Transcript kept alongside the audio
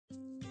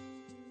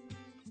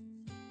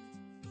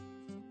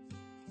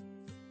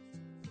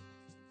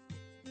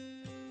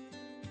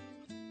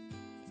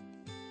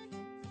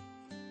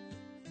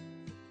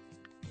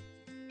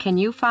Can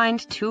you find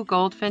two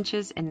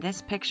goldfinches in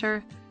this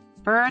picture?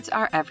 Birds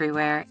are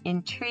everywhere,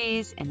 in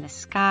trees, in the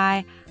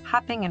sky,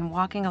 hopping and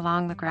walking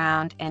along the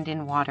ground, and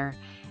in water.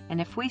 And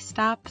if we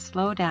stop,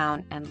 slow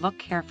down, and look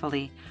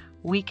carefully,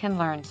 we can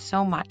learn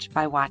so much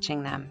by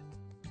watching them.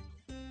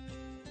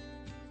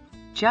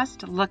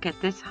 Just look at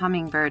this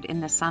hummingbird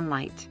in the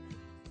sunlight.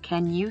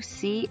 Can you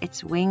see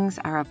its wings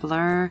are a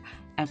blur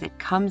as it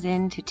comes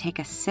in to take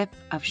a sip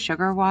of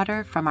sugar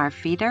water from our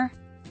feeder?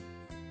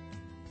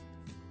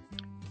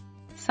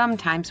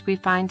 Sometimes we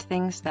find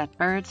things that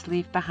birds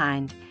leave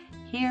behind.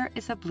 Here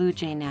is a blue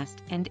jay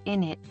nest, and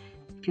in it,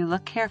 if you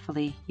look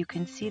carefully, you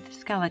can see the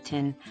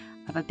skeleton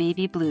of a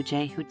baby blue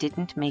jay who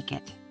didn't make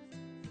it.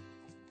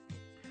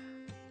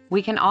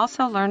 We can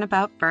also learn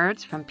about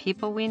birds from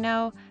people we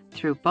know,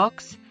 through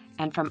books,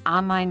 and from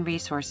online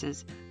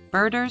resources.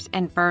 Birders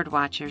and bird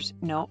watchers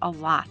know a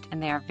lot,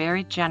 and they are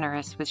very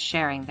generous with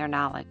sharing their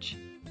knowledge.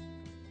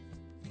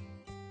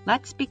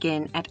 Let's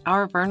begin at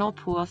our vernal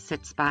pool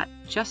sit spot,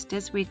 just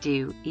as we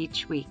do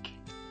each week.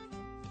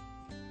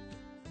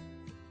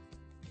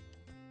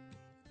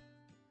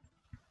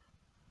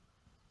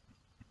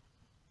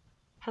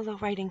 Hello,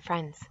 writing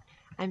friends.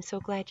 I'm so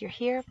glad you're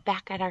here,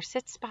 back at our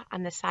sit spot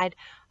on the side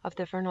of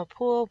the vernal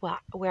pool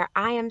where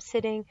I am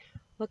sitting,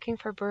 looking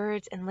for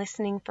birds and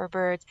listening for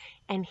birds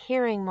and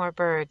hearing more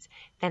birds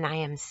than I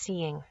am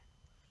seeing.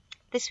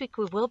 This week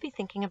we will be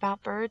thinking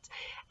about birds,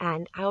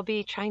 and I'll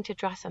be trying to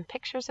draw some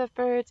pictures of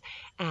birds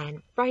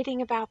and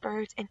writing about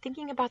birds and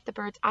thinking about the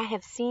birds I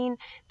have seen,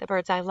 the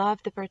birds I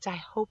love, the birds I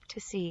hope to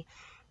see.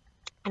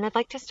 And I'd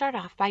like to start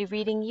off by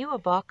reading you a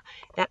book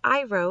that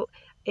I wrote.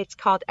 It's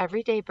called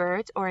Everyday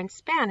Birds, or in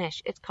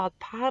Spanish, it's called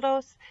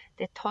Pájaros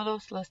de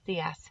todos los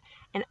días.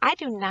 And I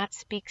do not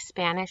speak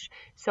Spanish,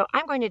 so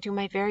I'm going to do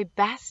my very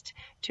best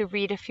to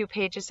read a few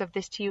pages of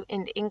this to you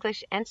in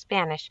English and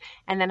Spanish,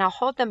 and then I'll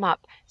hold them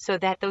up so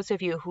that those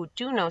of you who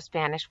do know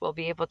Spanish will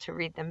be able to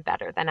read them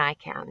better than I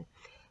can.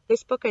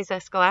 This book is a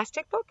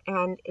scholastic book,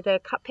 and the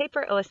cut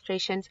paper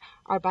illustrations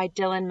are by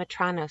Dylan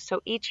Matrano,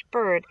 so each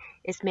bird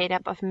is made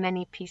up of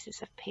many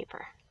pieces of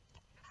paper.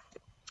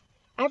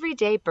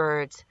 Everyday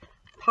Birds,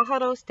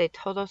 Pájaros de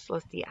todos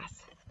los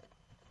días.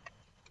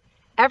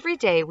 Every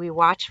day we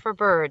watch for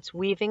birds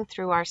weaving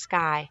through our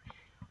sky.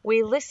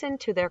 We listen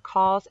to their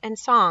calls and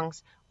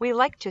songs. We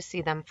like to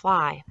see them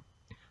fly.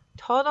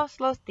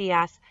 Todos los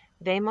días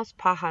vemos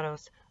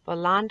pájaros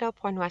volando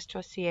por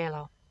nuestro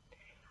cielo.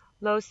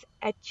 Los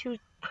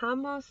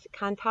escuchamos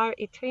cantar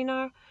y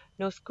trinar.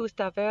 Nos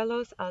gusta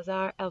verlos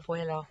alzar el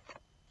vuelo.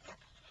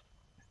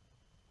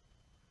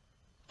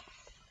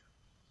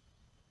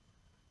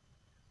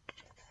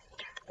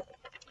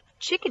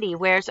 Chickadee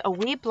wears a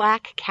wee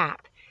black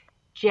cap.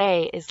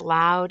 Jay is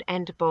loud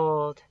and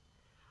bold.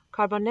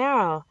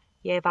 Carbonero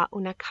lleva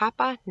una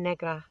capa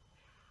negra.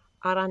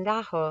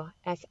 Arandajo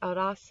es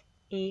audaz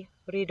y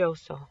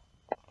ruidoso.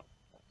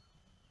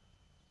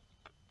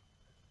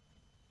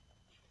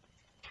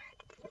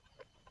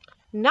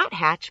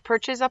 Nuthatch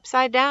perches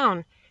upside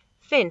down.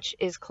 Finch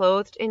is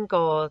clothed in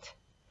gold.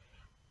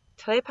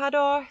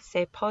 Trepador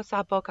se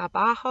posa boca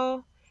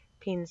abajo.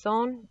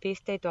 Pinzón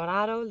viste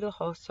dorado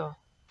lujoso.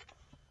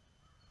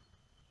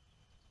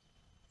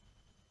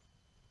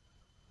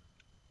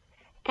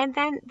 And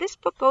then this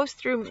book goes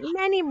through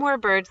many more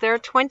birds. There are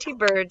 20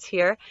 birds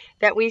here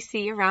that we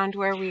see around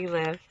where we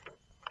live.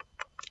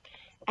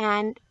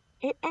 And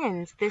it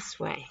ends this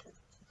way.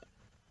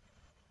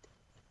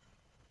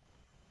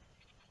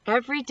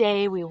 Every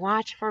day we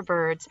watch for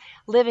birds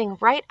living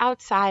right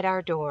outside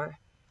our door.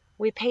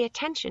 We pay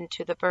attention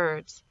to the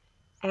birds.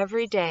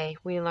 Every day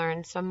we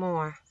learn some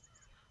more.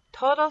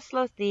 Todos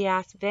los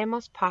días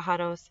vemos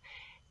pájaros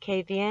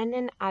que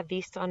vienen a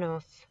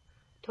visitarnos.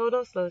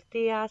 Todos los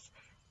días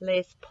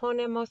les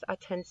ponemos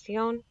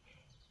atención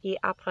y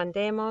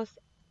aprendemos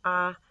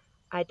a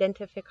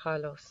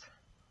identificarlos.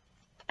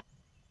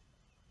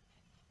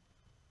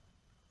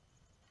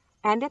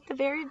 And at the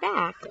very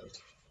back,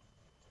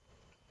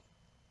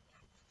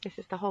 this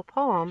is the whole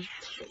poem,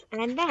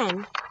 and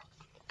then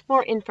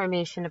more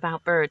information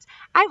about birds.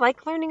 I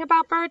like learning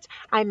about birds.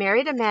 I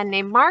married a man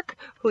named Mark,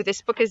 who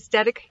this book is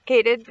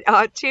dedicated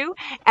to,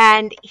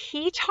 and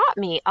he taught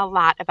me a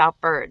lot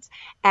about birds.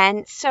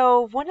 And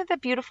so one of the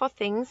beautiful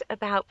things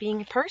about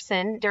being a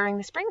person during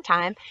the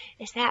springtime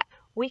is that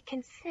we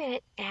can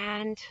sit,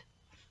 and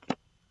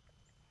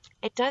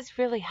it does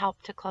really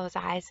help to close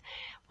eyes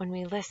when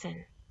we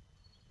listen.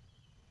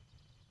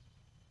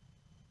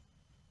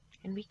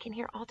 And we can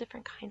hear all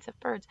different kinds of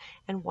birds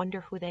and wonder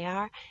who they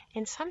are.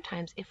 And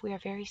sometimes, if we are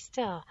very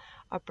still,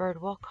 a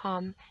bird will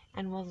come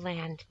and will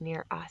land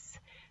near us.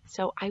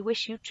 So I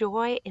wish you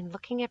joy in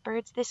looking at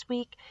birds this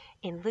week,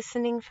 in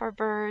listening for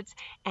birds,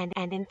 and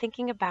in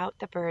thinking about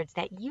the birds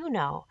that you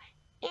know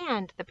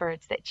and the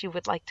birds that you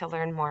would like to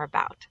learn more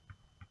about.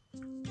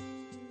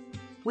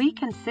 We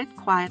can sit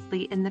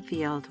quietly in the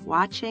field,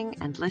 watching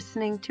and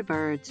listening to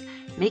birds,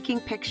 making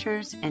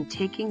pictures and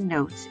taking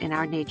notes in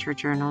our nature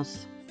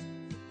journals.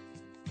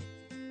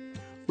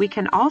 We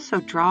can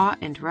also draw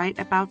and write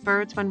about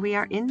birds when we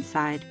are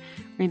inside,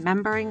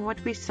 remembering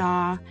what we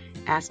saw,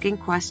 asking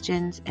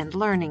questions, and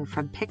learning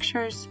from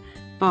pictures,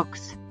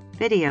 books,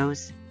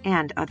 videos,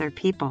 and other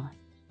people.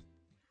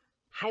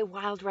 Hi,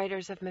 wild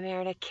writers of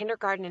Mamaroneck,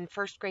 kindergarten and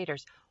first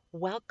graders.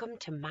 Welcome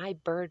to my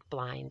bird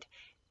blind.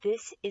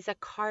 This is a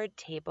card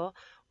table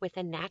with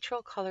a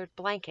natural colored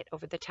blanket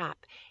over the top.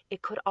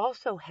 It could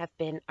also have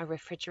been a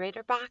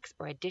refrigerator box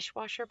or a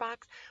dishwasher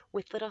box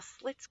with little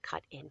slits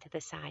cut into the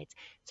sides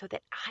so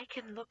that I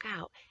can look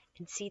out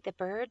and see the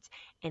birds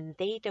and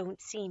they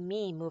don't see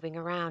me moving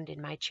around in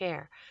my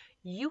chair.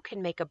 You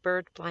can make a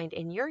bird blind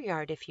in your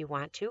yard if you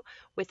want to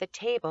with a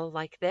table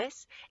like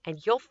this, and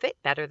you'll fit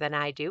better than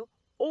I do.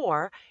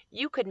 Or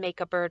you could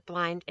make a bird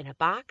blind in a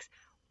box.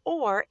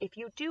 Or if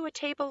you do a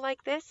table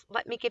like this,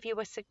 let me give you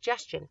a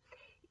suggestion.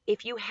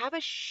 If you have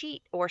a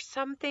sheet or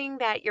something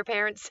that your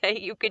parents say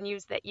you can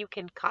use that you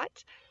can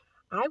cut,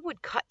 I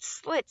would cut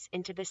slits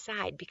into the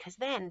side because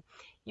then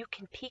you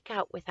can peek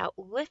out without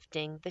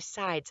lifting the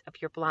sides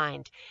of your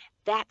blind.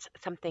 That's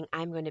something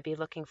I'm going to be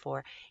looking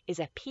for, is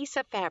a piece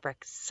of fabric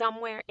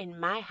somewhere in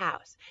my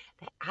house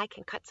that I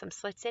can cut some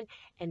slits in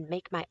and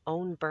make my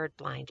own bird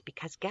blind.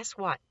 Because guess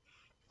what?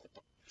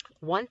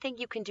 One thing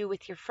you can do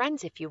with your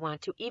friends if you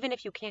want to, even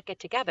if you can't get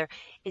together,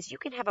 is you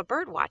can have a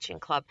bird watching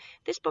club.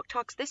 This book,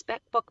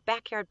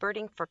 Backyard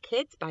Birding for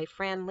Kids by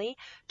Fran Lee,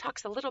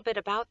 talks a little bit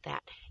about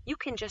that. You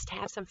can just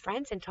have some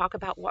friends and talk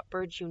about what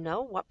birds you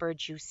know, what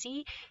birds you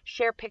see,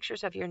 share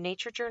pictures of your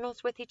nature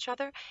journals with each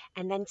other,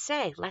 and then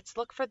say, let's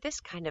look for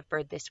this kind of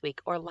bird this week,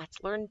 or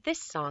let's learn this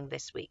song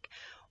this week.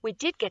 We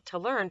did get to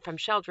learn from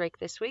Sheldrake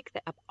this week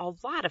a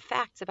lot of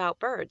facts about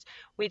birds.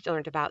 We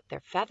learned about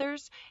their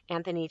feathers.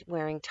 Anthony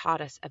Waring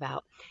taught us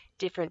about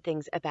different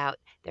things about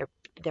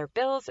their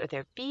bills or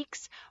their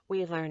beaks.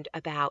 We learned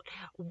about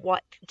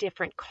what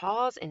different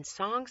calls and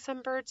songs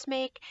some birds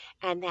make,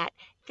 and that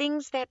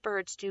things that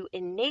birds do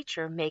in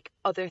nature make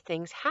other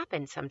things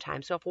happen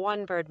sometimes. So if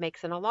one bird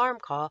makes an alarm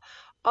call,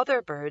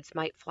 other birds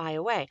might fly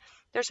away.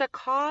 There's a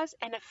cause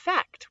and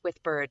effect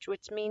with birds,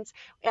 which means,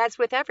 as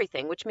with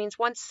everything, which means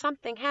once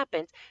something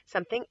happens,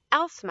 something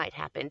else might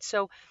happen.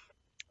 So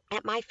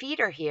at my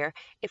feeder here,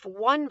 if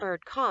one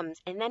bird comes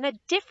and then a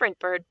different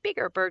bird,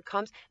 bigger bird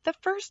comes, the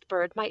first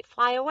bird might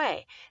fly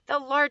away. The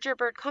larger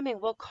bird coming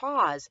will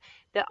cause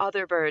the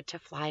other bird to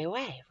fly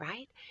away,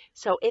 right?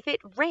 So if it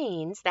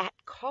rains, that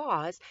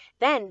cause,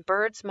 then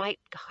birds might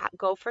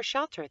go for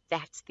shelter.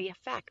 That's the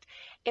effect.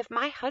 If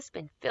my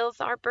husband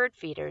fills our bird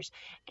feeders,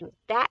 and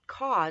that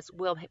cause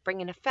will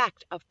bring an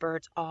effect of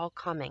birds all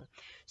coming.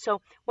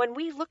 So when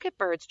we look at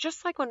birds,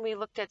 just like when we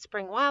looked at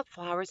spring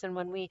wildflowers and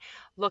when we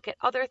look at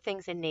other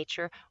things in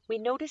nature, we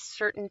notice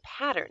certain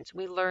patterns.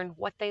 We learn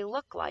what they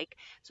look like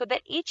so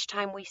that each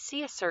time we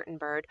see a certain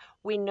bird,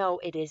 we know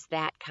it is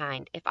that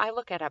kind. If I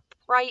look at a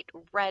bright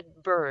red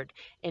bird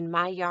in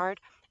my yard,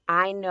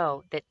 I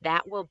know that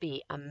that will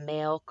be a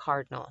male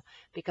cardinal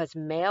because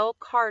male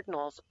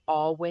cardinals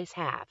always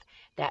have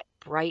that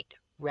bright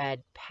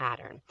red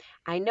pattern.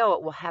 I know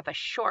it will have a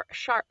short,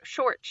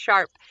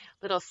 sharp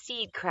little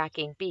seed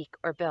cracking beak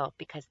or bill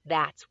because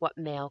that's what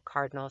male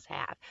cardinals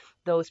have.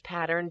 Those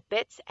pattern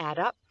bits add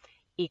up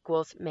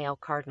equals male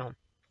cardinal.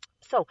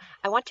 So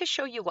I want to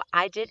show you what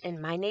I did in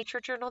my nature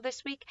journal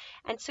this week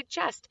and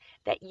suggest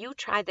that you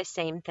try the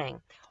same thing.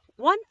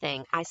 One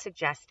thing I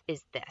suggest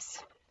is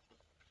this.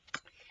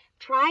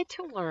 Try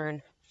to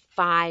learn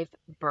 5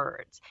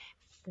 birds.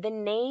 The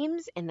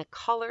names and the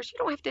colors, you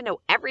don't have to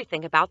know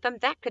everything about them.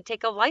 That could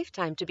take a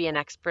lifetime to be an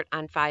expert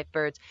on 5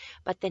 birds.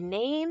 But the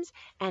names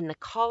and the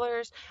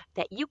colors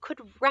that you could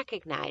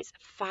recognize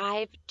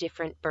 5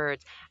 different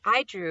birds.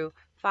 I drew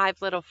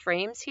 5 little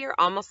frames here,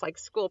 almost like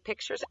school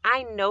pictures.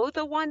 I know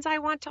the ones I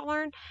want to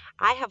learn.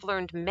 I have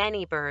learned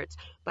many birds,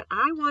 but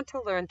I want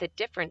to learn the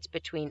difference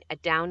between a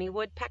downy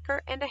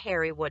woodpecker and a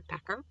hairy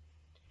woodpecker.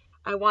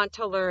 I want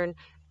to learn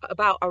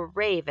about a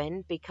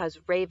raven because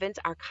ravens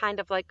are kind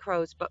of like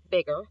crows but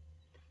bigger.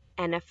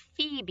 And a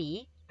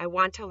phoebe, I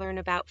want to learn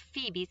about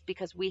phoebes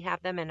because we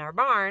have them in our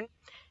barn.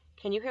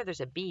 Can you hear there's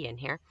a bee in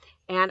here?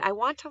 And I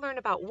want to learn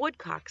about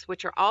woodcocks,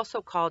 which are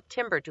also called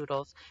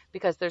timberdoodles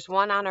because there's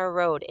one on our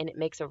road and it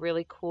makes a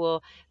really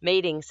cool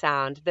mating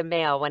sound, the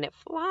male, when it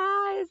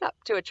flies up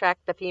to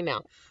attract the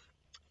female.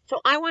 So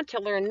I want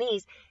to learn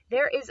these.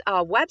 There is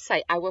a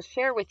website I will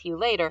share with you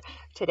later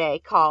today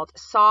called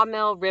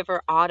Sawmill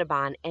River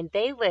Audubon, and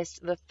they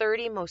list the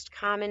 30 most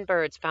common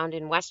birds found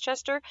in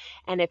Westchester.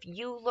 And if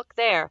you look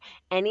there,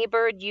 any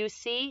bird you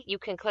see, you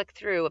can click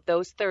through of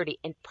those 30,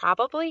 and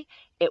probably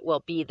it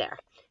will be there.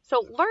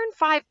 So learn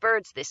 5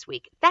 birds this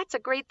week. That's a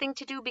great thing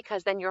to do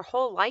because then your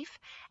whole life,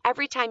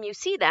 every time you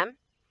see them,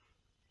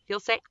 you'll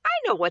say,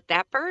 I know what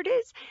that bird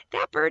is.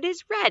 That bird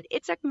is red.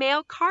 It's a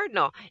male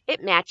cardinal.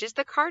 It matches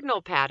the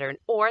cardinal pattern.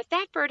 Or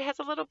that bird has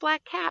a little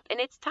black cap and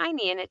it's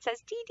tiny and it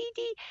says dee dee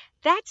dee.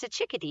 That's a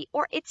chickadee.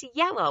 Or it's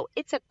yellow.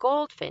 It's a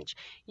goldfinch.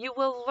 You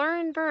will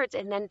learn birds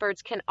and then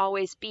birds can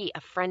always be a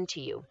friend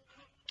to you.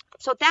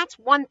 So that's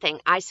one thing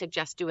I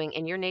suggest doing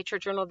in your nature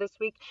journal this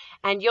week.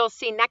 And you'll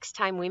see next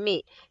time we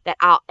meet that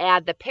I'll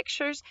add the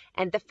pictures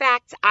and the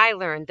facts I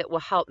learned that will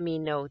help me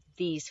know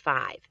these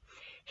 5.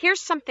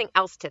 Here's something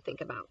else to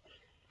think about.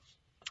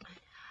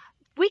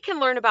 We can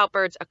learn about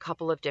birds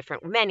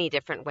many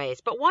different ways,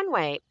 but one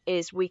way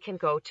is we can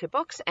go to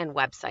books and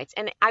websites,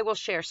 and I will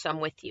share some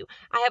with you.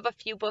 I have a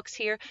few books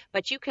here,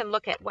 but you can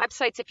look at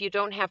websites if you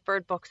don't have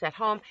bird books at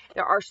home.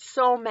 There are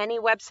so many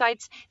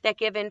websites that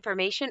give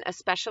information,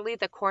 especially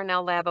the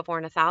Cornell Lab of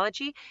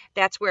Ornithology.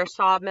 That's where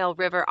Sawmill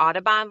River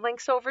Audubon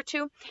links over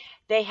to.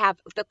 They have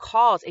the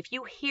calls. If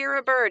you hear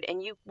a bird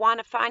and you want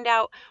to find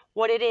out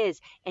what it is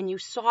and you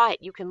saw it,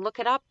 you can look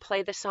it up,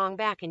 play the song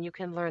back, and you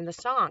can learn the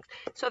songs.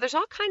 So there's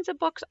all kinds of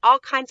books, all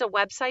kinds of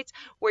websites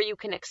where you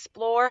can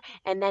explore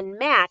and then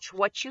match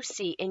what you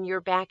see in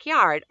your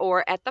backyard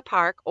or at the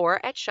park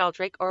or at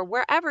Sheldrake or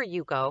wherever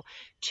you go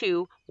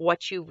to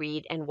what you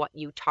read and what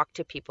you talk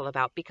to people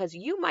about, because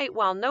you might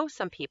well know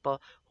some people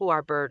who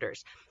are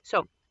birders.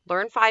 So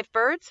learn 5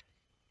 birds.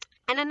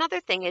 And another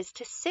thing is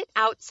to sit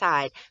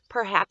outside,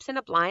 perhaps in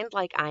a blind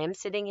like I am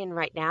sitting in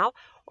right now,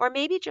 or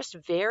maybe just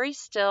very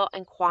still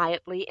and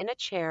quietly in a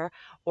chair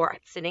or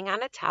sitting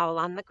on a towel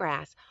on the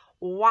grass,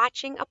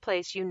 watching a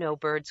place you know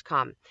birds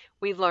come.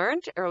 We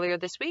learned earlier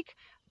this week,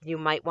 you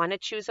might want to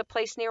choose a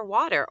place near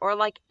water, or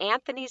like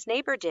Anthony's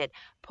neighbor did,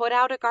 put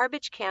out a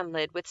garbage can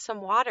lid with some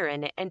water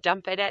in it and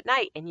dump it at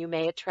night, and you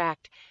may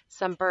attract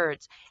some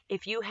birds.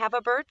 If you have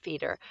a bird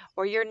feeder,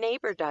 or your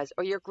neighbor does,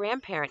 or your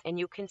grandparent, and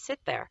you can sit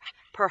there,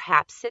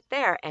 perhaps sit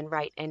there and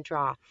write and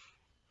draw.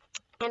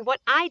 And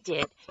what I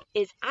did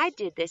is I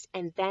did this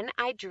and then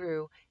I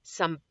drew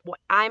some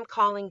what I'm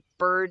calling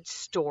bird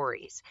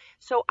stories.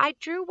 So I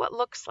drew what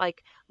looks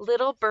like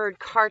little bird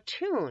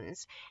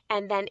cartoons,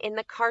 and then in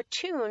the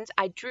cartoons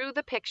I drew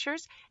the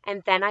pictures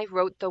and then I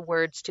wrote the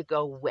words to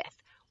go with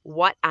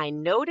what I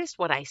noticed,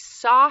 what I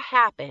saw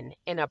happen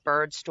in a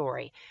bird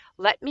story.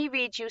 Let me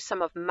read you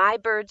some of my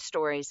bird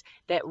stories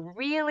that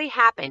really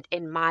happened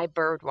in my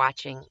bird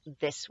watching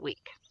this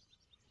week.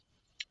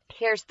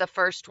 Here's the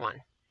first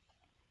one.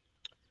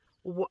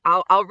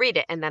 I'll read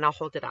it and then I'll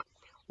hold it up.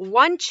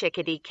 One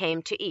chickadee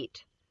came to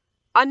eat.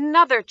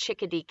 Another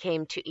chickadee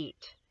came to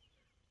eat.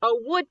 A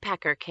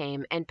woodpecker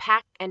came and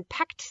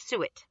pecked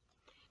suet.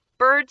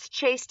 Birds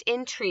chased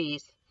in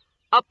trees.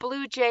 A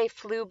blue jay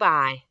flew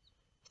by.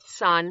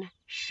 Sun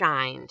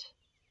shined.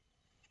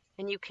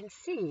 And you can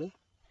see,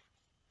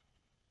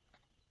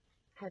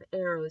 I have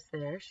arrows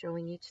there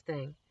showing each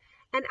thing.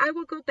 And I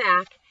will go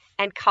back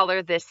and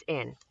color this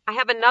in. I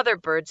have another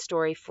bird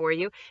story for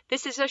you.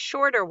 This is a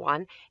shorter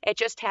one. It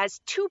just has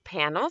 2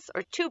 panels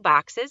or 2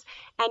 boxes,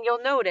 and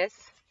you'll notice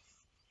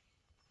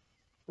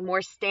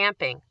more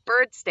stamping,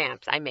 bird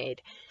stamps I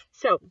made.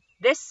 So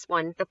this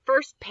one, the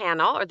first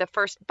panel or the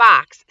first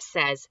box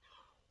says,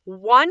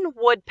 one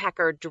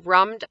woodpecker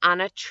drummed on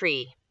a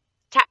tree.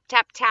 Tap,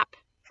 tap, tap.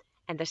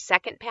 And the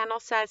second panel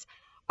says,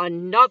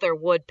 another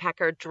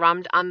woodpecker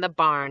drummed on the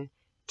barn.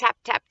 Tap,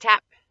 tap,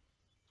 tap.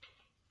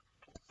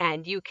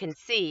 And you can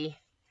see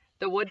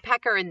the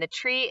woodpecker in the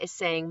tree is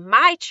saying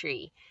my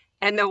tree,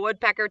 and the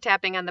woodpecker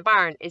tapping on the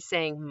barn is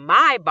saying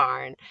my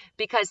barn,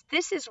 because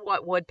this is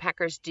what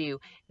woodpeckers do.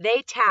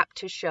 They tap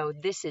to show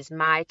this is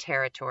my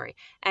territory.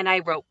 And I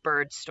wrote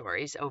bird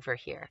stories over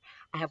here.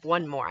 I have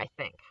one more, I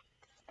think.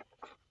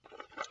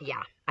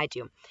 Yeah, I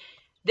do.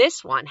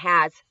 This one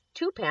has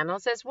 2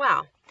 panels as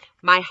well.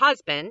 My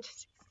husband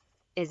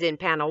is in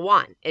panel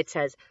 1. It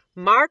says,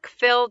 Mark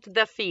filled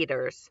the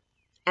feeders.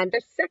 And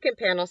the second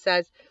panel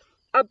says,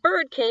 a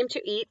bird came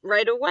to eat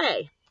right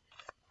away.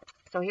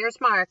 So here's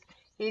Mark.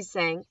 He's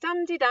saying,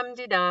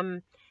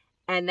 dum-de-dum-de-dum.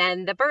 And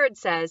then the bird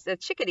says, the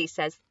chickadee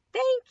says,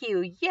 thank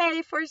you,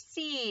 yay for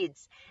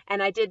seeds.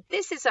 And I did,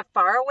 this is a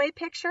faraway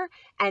picture,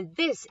 and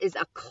this is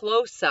a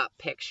close-up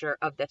picture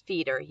of the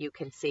feeder you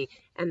can see.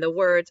 And the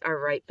words are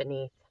right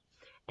beneath.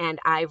 And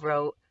I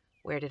wrote,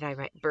 where did I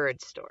write? Bird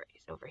stories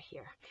over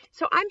here.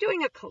 So I'm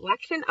doing a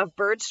collection of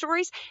bird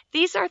stories.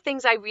 These are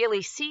things I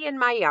really see in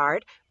my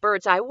yard,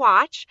 birds I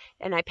watch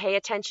and I pay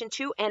attention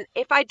to. And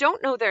if I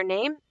don't know their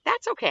name,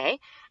 that's okay.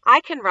 I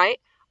can write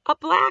a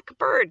black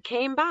bird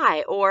came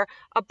by, or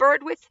a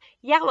bird with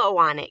yellow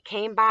on it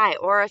came by,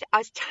 or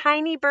a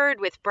tiny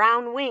bird with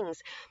brown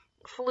wings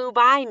flew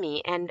by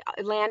me and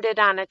landed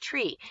on a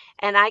tree,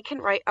 and I can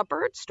write a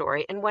bird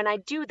story. And when I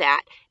do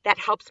that, that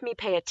helps me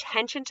pay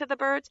attention to the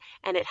birds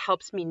and it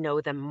helps me know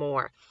them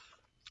more.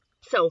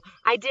 So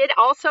I did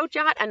also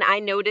jot an I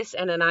notice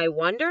and an I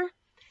wonder.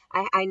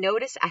 I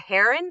noticed a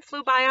heron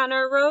flew by on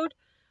our road.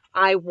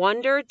 I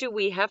wonder, do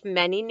we have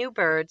many new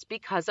birds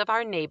because of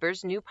our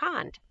neighbor's new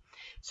pond?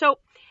 So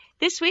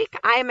this week,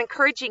 I am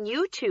encouraging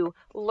you to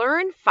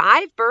learn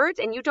 5 birds,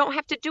 and you don't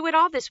have to do it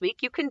all this week.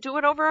 You can do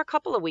it over a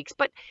couple of weeks,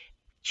 but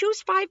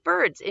choose 5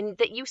 birds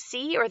that you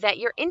see or that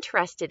you're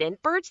interested in,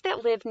 birds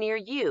that live near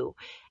you,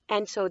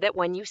 and so that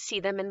when you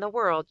see them in the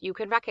world, you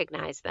can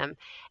recognize them.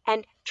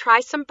 And try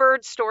some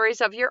bird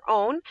stories of your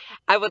own.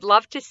 I would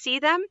love to see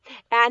them,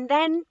 and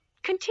then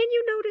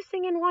Continue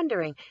noticing and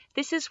wondering.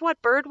 This is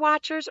what bird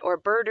watchers or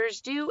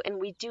birders do, and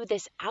we do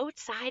this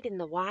outside in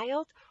the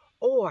wild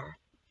or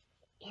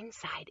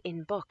inside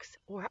in books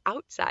or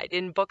outside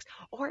in books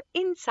or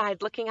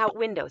inside looking out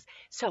windows.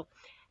 So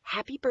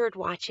happy bird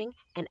watching,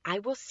 and I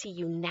will see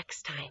you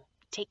next time.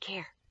 Take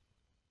care.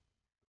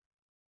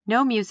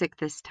 No music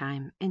this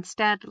time.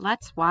 Instead,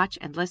 let's watch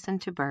and listen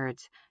to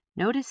birds.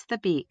 Notice the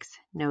beaks,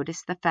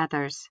 notice the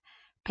feathers.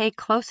 Pay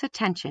close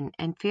attention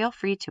and feel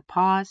free to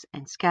pause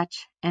and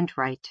sketch and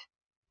write.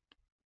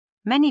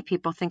 Many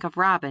people think of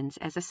robins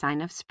as a sign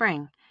of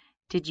spring.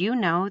 Did you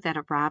know that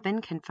a robin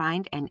can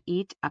find and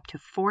eat up to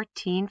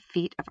 14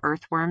 feet of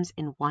earthworms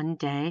in one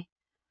day?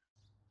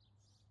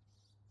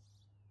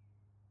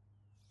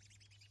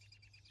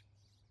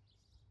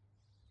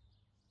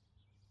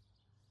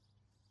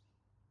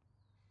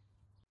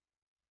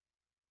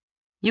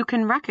 You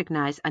can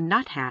recognize a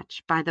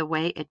nuthatch by the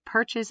way it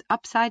perches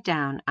upside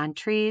down on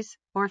trees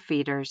or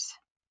feeders.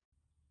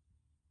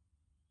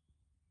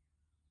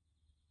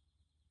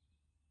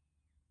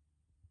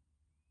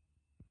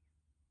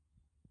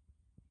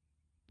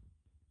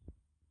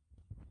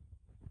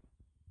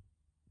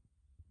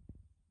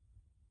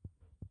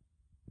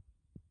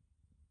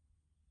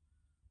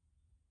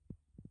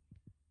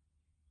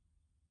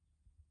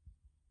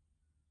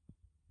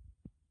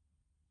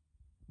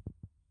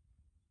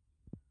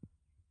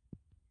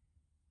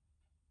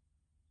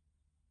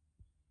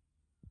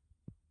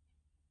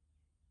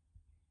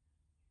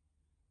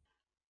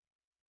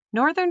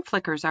 Northern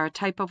flickers are a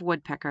type of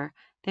woodpecker.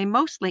 They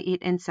mostly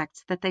eat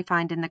insects that they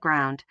find in the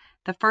ground.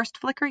 The first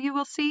flicker you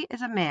will see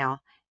is a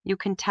male. You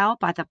can tell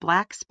by the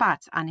black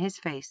spots on his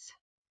face.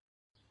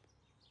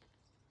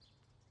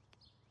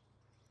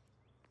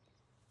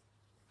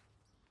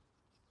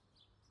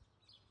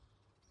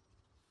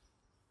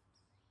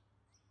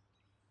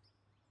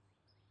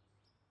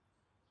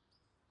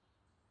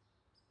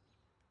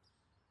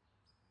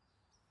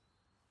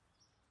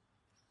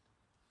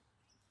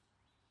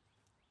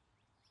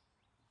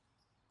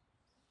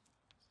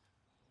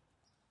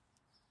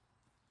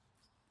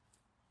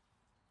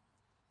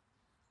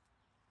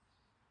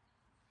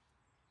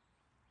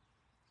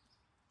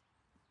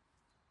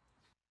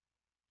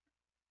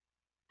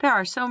 There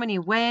are so many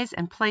ways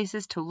and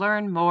places to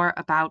learn more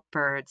about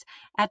birds.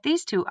 At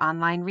these two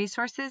online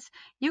resources,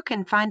 you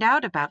can find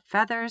out about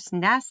feathers,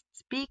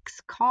 nests,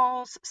 beaks,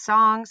 calls,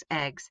 songs,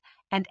 eggs,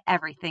 and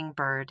everything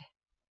bird.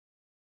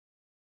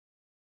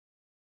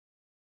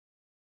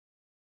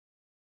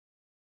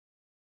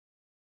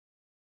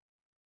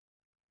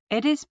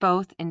 It is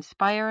both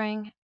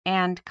inspiring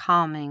and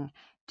calming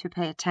to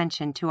pay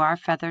attention to our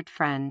feathered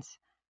friends.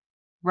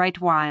 Write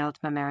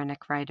wild,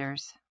 Mamaroneck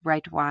writers.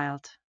 Write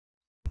wild.